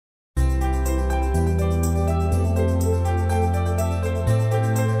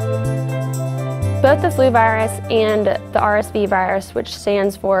Both the flu virus and the RSV virus, which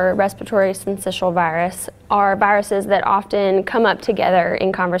stands for respiratory syncytial virus, are viruses that often come up together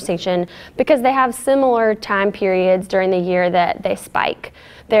in conversation because they have similar time periods during the year that they spike.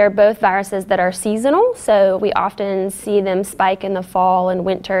 They're both viruses that are seasonal, so we often see them spike in the fall and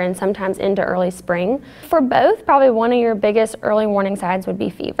winter and sometimes into early spring. For both, probably one of your biggest early warning signs would be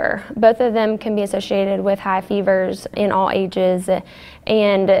fever. Both of them can be associated with high fevers in all ages,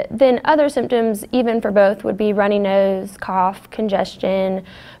 and then other symptoms, even for both, would be runny nose, cough, congestion.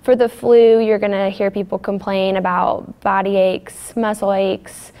 For the flu, you're going to hear people complain about body aches, muscle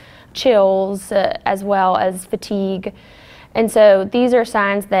aches, chills, as well as fatigue. And so these are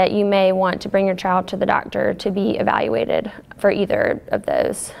signs that you may want to bring your child to the doctor to be evaluated for either of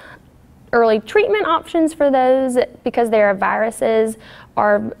those. Early treatment options for those, because they are viruses,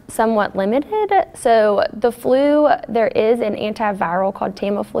 are somewhat limited. So the flu, there is an antiviral called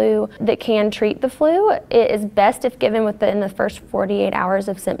Tamiflu that can treat the flu. It is best if given within the first 48 hours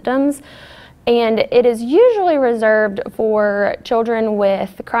of symptoms. And it is usually reserved for children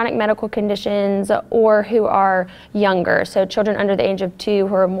with chronic medical conditions or who are younger, so children under the age of 2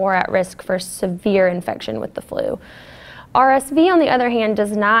 who are more at risk for severe infection with the flu. RSV, on the other hand,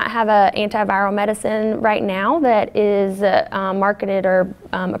 does not have an antiviral medicine right now that is marketed or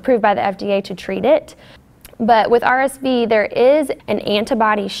approved by the FDA to treat it. But with RSV, there is an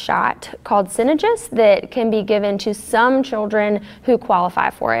antibody shot called Synagis that can be given to some children who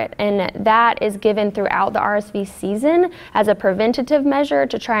qualify for it. And that is given throughout the RSV season as a preventative measure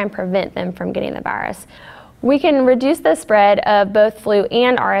to try and prevent them from getting the virus. We can reduce the spread of both flu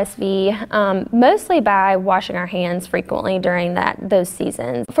and RSV mostly by washing our hands frequently during those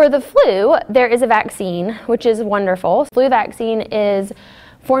seasons. For the flu, there is a vaccine, which is wonderful. Flu vaccine is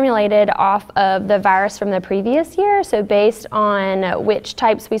formulated off of the virus from the previous year, so based on which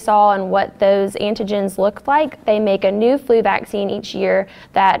types we saw and what those antigens looked like, they make a new flu vaccine each year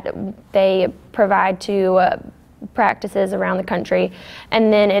that they provide to practices around the country.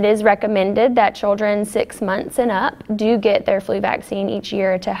 And then it is recommended that children 6 months and up do get their flu vaccine each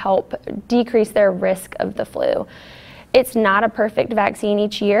year to help decrease their risk of the flu. It's not a perfect vaccine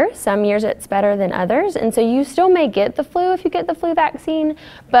each year. Some years it's better than others, and so you still may get the flu if you get the flu vaccine,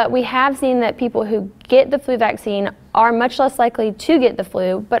 but we have seen that people who get the flu vaccine are much less likely to get the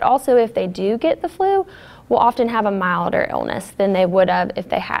flu, but also if they do get the flu, will often have a milder illness than they would have if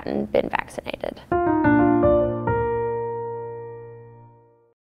they hadn't been vaccinated.